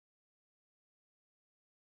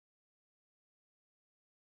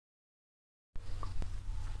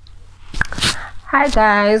Hi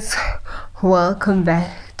guys, welcome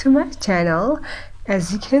back to my channel.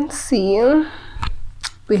 As you can see,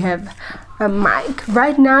 we have a mic.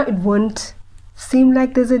 Right now it won't seem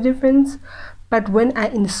like there's a difference, but when I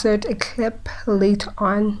insert a clip later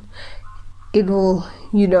on, it will,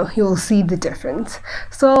 you'll see the difference.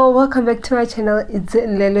 So welcome back to my channel. It's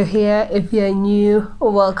Lelo here. If you're new,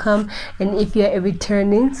 welcome, and if you're a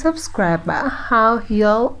returning subscriber, how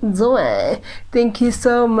y'all doing? Thank you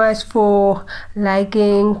so much for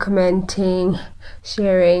liking, commenting,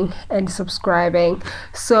 sharing, and subscribing.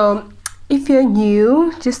 So if you're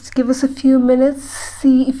new, just give us a few minutes,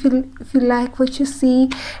 see if you like what you see,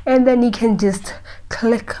 and then you can just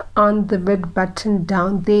click on the red button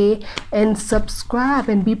down there and subscribe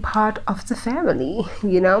and be part of the family,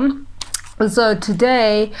 So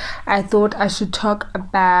today I thought I should talk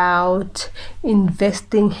about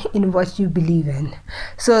investing in what you believe in.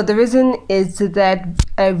 So the reason is that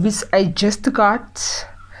I just got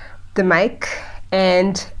the mic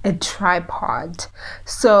and a tripod.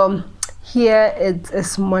 So here it's a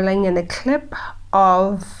smalling and a clip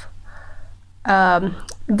of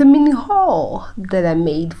the mini haul that I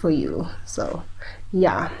made for you. So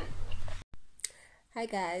yeah. Hi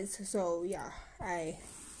guys. So yeah, I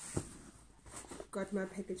got my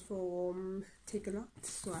package from Talealot,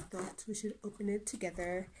 so I thought we should open it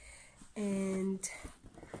together and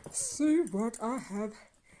see what I have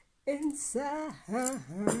inside.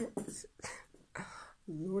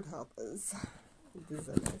 Lord help us. This is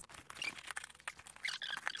a nice.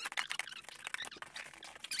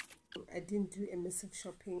 I didn't do a massive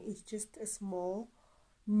shopping. It's just a small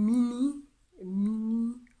mini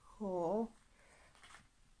haul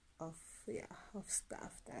of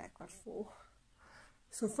stuff that I got for.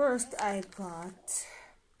 So first I got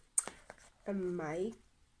a mic.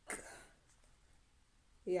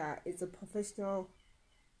 Yeah, it's a professional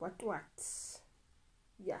what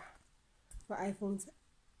yeah, for iPhones.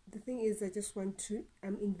 The thing is,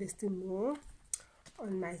 I'm investing more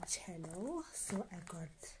on my channel, so I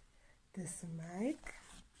got this mic,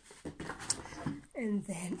 and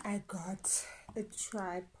then I got a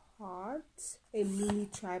tripod, a mini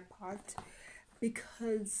tripod,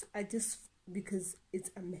 because it's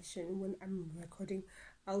a mission. When I'm recording,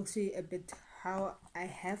 I'll show you a bit how I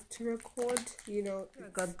have to record. I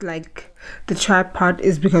got like the tripod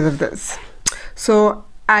is because of this. So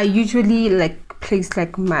I usually place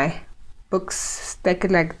my books, stack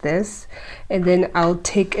it like this, and then I'll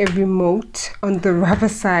take a remote on the rubber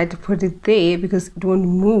side, put it there because it won't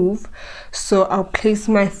move. So I'll place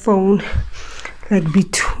my phone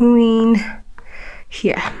between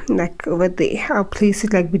here, over there. I'll place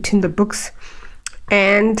it between the books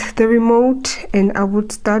and the remote, and I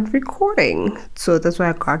would start recording. So that's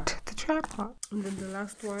why I got the tripod. And then the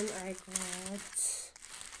last one I got,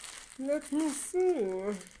 let me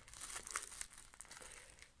see.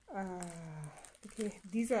 Okay,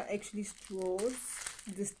 these are actually straws,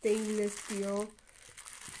 the stainless steel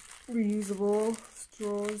reusable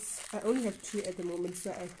straws. I only have 2 at the moment,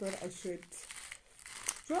 so I thought I should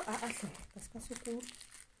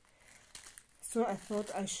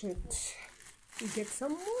get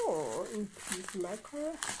some more, increase my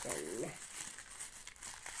collection.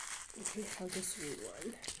 Okay, I'll just read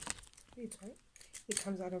one. It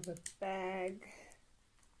comes out of a bag.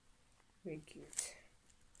 Very cute.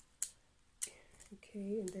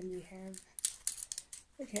 Okay, and then we have,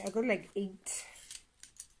 I got 8.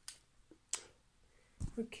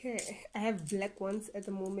 Okay, I have black ones at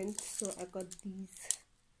the moment, so I got these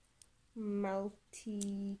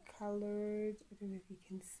multi-colored. I don't know if you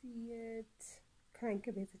can see it. Can't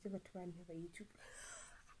get it, but I have YouTube.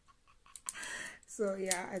 So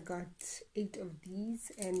yeah, I got 8 of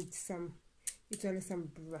these and some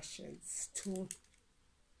brushes to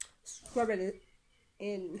scrub it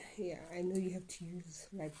in. Yeah, I know you have to use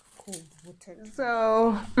cold water.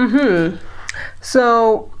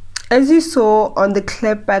 So as you saw on the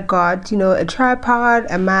clip, I got a tripod,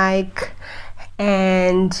 a mic,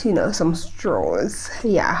 and some straws.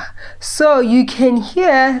 Yeah, so you can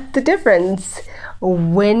hear the difference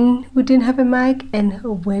when we didn't have a mic and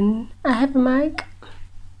when I have a mic.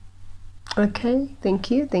 Okay, thank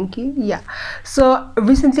you. Yeah, so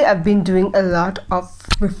recently I've been doing a lot of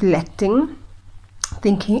reflecting,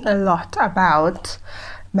 thinking a lot about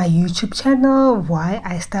my YouTube channel, why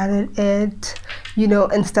I started it,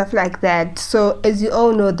 and stuff like that. So as you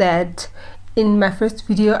all know that in my first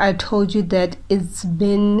video I told you that it's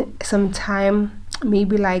been some time,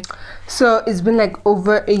 maybe it's been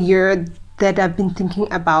over a year that I've been thinking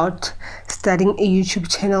about starting a YouTube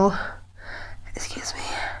channel. Excuse me,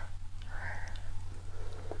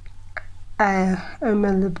 I'm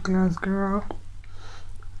a lip gloss girl.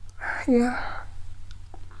 Yeah.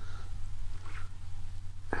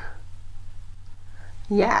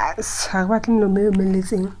 Yes.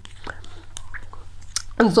 And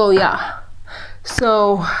so yeah.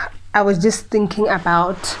 So I was just thinking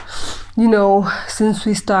about, you know, since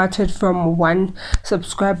we started from 1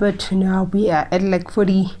 subscriber to now we are at like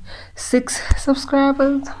 46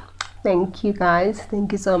 subscribers. Thank you guys,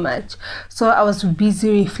 thank you so much. So I was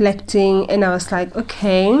busy reflecting and I was like,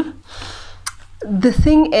 okay, the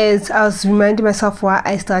thing is, I was reminding myself why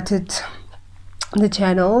I started the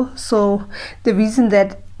channel. So the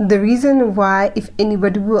reason why, if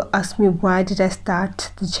anybody will ask me why did I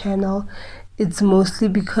start the channel, it's mostly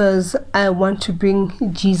because I want to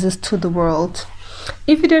bring Jesus to the world.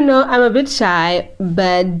 If you don't know, I'm a bit shy,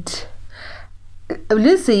 but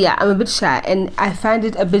let's say, yeah, I'm a bit shy and I find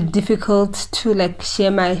it a bit difficult to like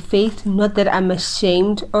share my faith. Not that I'm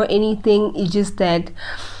ashamed or anything, it's just that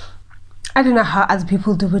I don't know how other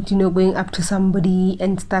people do it, you know, going up to somebody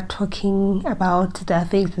and start talking about their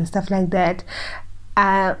faith and stuff like that.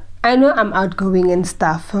 I know I'm outgoing and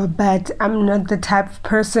stuff, but I'm not the type of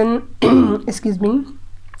person excuse me,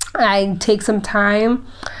 I take some time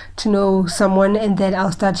to know someone and then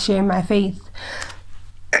I'll start sharing my faith.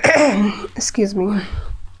 Excuse me.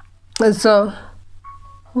 And so,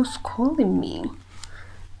 who's calling me?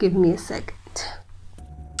 Give me a second.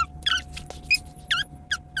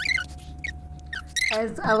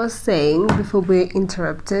 As I was saying before we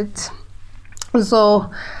interrupted, so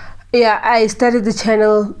yeah, I started the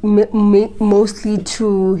channel mostly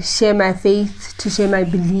to share my faith, to share my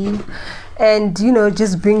belief, and you know,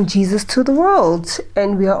 just bring Jesus to the world.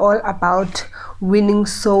 And we are all about winning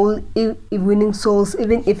souls,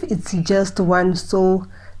 even if it's just one soul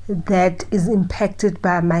that is impacted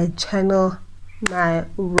by my channel. My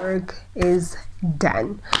work is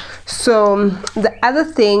done. So the other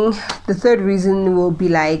thing, the third reason will be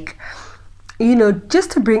like, you know, just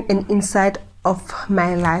to bring an insight of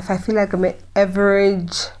my life. I feel like I'm an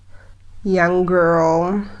average young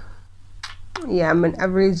girl. Yeah, I'm an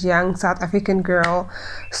average young South African girl.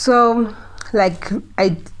 So like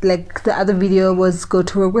the other video was go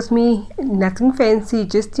to work with me, nothing fancy,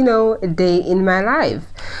 just, you know, a day in my life.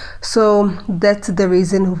 So that's the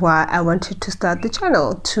reason why I wanted to start the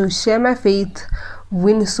channel, to share my faith,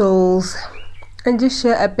 win souls, and just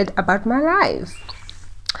share a bit about my life.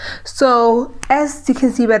 So as you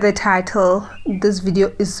can see by the title, this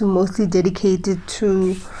video is mostly dedicated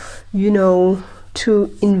to, you know,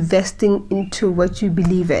 to investing into what you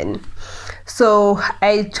believe in. So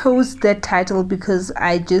I chose that title because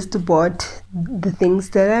I just bought the things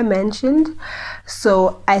that I mentioned.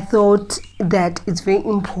 So I thought that it's very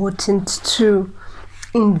important to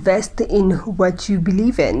invest in what you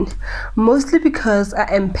believe in, mostly because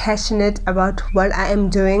I am passionate about what I am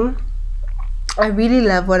doing. I really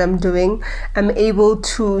love what I'm doing. I'm able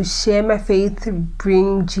to share my faith,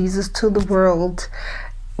 bring Jesus to the world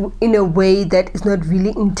in a way that is not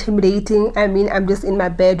really intimidating. I mean, I'm just in my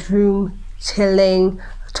bedroom chilling,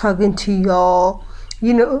 talking to y'all,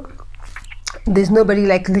 you know, there's nobody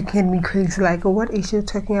like looking at me crazy like, oh, what is she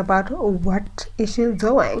talking about, or what is she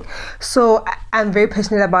doing? So I'm very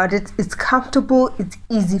passionate about it. It's comfortable, it's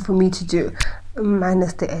easy for me to do,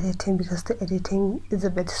 minus the editing, because the editing is a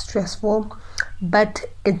bit stressful, but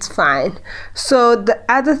it's fine. So the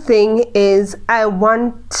other thing is,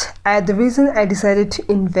 the reason I decided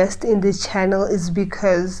to invest in this channel is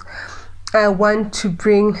because I want to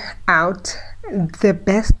bring out the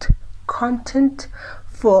best content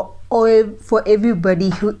for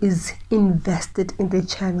everybody who is invested in the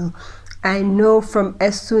channel. I know from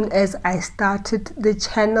as soon as I started the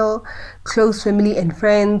channel, close family and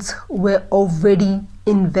friends were already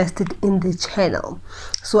invested in the channel.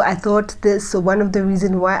 So I thought this one of the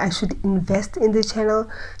reasons why I should invest in the channel,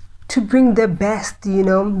 to bring the best. You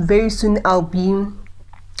know, very soon I'll be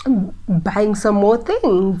buying some more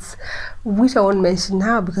things, which I won't mention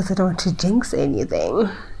now because I don't want to jinx anything,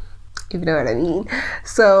 if you know what I mean.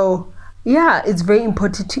 So yeah, it's very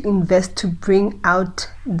important to invest to bring out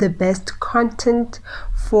the best content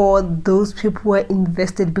for those people who are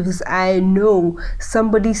invested, because I know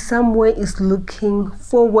somebody somewhere is looking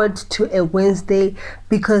forward to a Wednesday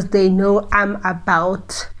because they know I'm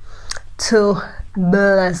about to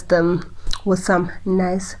bless them with some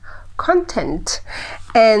nice content.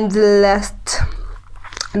 And the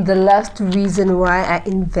last reason why I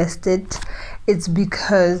invested, it's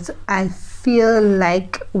because I feel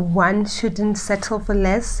like one shouldn't settle for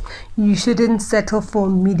less. You shouldn't settle for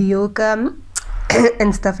mediocre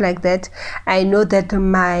and stuff like that. I know that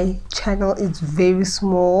my channel is very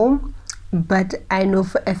small but I know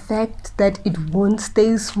for a fact that it won't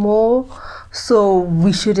stay small. So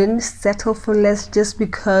we shouldn't settle for less just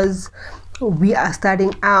because we are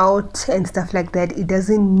starting out and stuff like that. It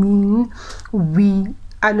doesn't mean we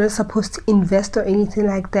are not supposed to invest or anything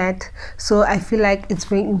like that. So I feel like it's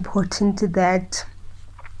very important that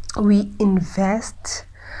we invest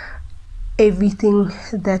everything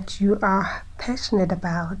that you are passionate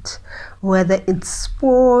about, whether it's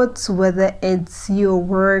sports, whether it's your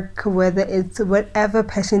work, whether it's whatever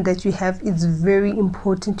passion that you have. It's very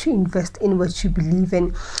important to invest in what you believe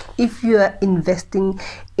in. If you are investing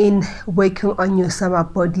in working on your summer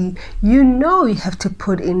body, you know you have to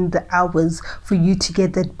put in the hours for you to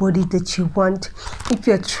get that body that you want. If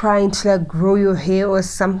you're trying to like grow your hair or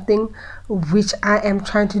something, which I am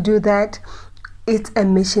trying to do that, it's a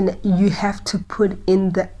mission. You have to put in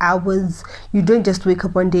the hours. You don't just wake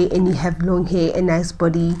up one day and you have long hair, a nice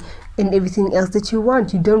body, and everything else that you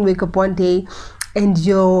want. You don't wake up one day and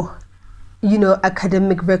your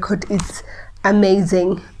academic record is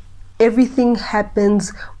amazing. Everything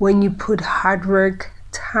happens when you put hard work,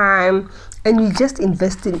 time, and you just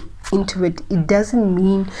invest into it. It doesn't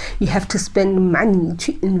mean you have to spend money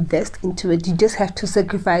to invest into it. You just have to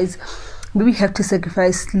sacrifice. Maybe you have to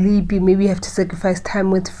sacrifice sleep, maybe you have to sacrifice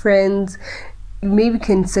time with friends, maybe you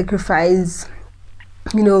can sacrifice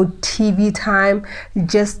TV time,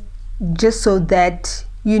 just so that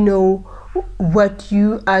what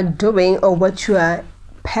you are doing or what you are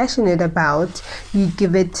passionate about, you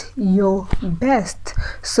give it your best.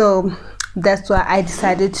 So that's why I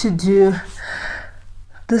decided to do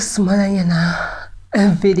this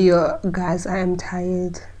video. Guys, I am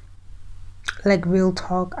tired. Like, real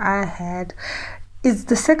talk. It's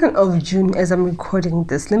the 2nd of June as I'm recording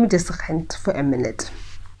this. Let me just rant for a minute.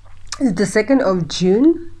 It's the 2nd of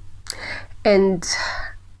June and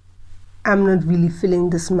I'm not really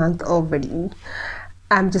feeling this month already.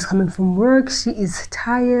 I'm just coming from work. She is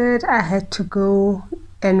tired. I had to go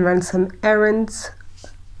and run some errands.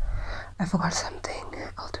 I forgot something.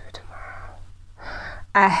 I'll do it tomorrow.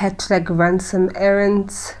 I had to like run some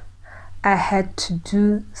errands. I had to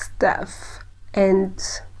do stuff. And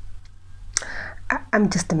I'm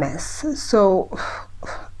just a mess. So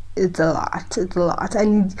it's a lot.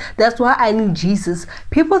 That's why I need Jesus.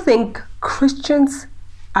 People think Christians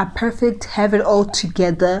are perfect, have it all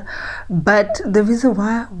together, but the reason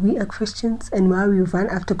why we are Christians and why we run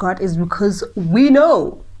after God is because we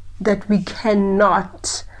know that we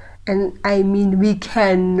cannot, and I mean we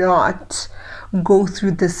cannot, go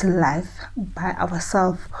through this life by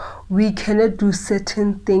ourselves. We cannot do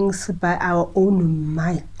certain things by our own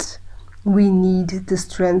might. We need the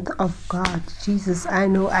strength of God. Jesus, I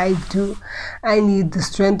know I do. I need the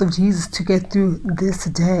strength of Jesus to get through this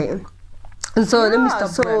day. And so let me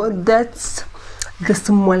stop. So that's the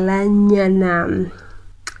smolanyana.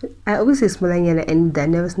 I always say smolanyana and I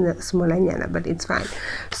never say smolanyana, but it's fine.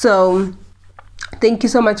 So thank you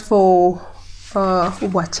so much for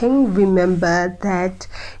watching. Remember that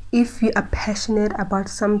if you are passionate about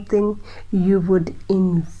something, you would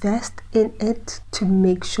invest in it to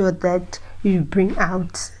make sure that you bring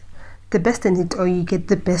out the best in it or you get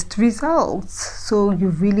the best results. So you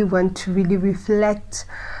really want to really reflect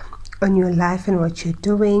on your life and what you're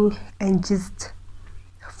doing and just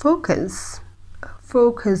focus.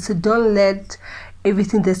 Don't let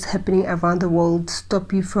everything that's happening around the world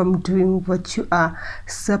stop you from doing what you are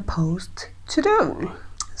supposed to do.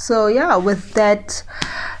 So yeah, with that,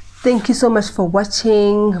 thank you so much for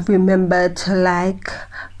watching. Remember to like,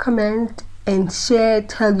 comment and share.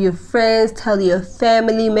 Tell your friends, tell your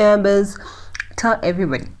family members, tell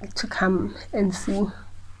everybody to come and see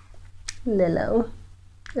Lilo.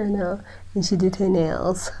 I know, and she did her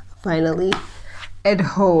nails finally at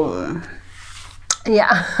home.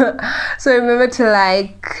 Yeah. So remember to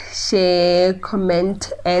like, share,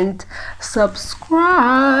 comment and subscribe.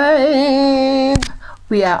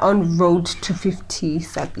 We are on road to 50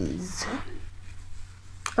 subbies.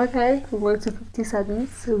 Okay, road to 50 subbies.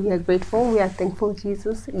 So we are grateful. We are thankful,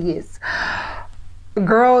 Jesus. Yes,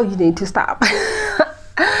 girl, you need to stop.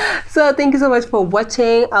 So thank you so much for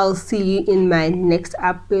watching. I'll see you in my next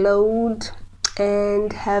upload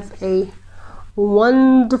and have a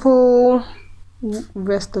wonderful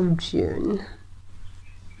rest of June.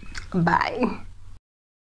 Bye.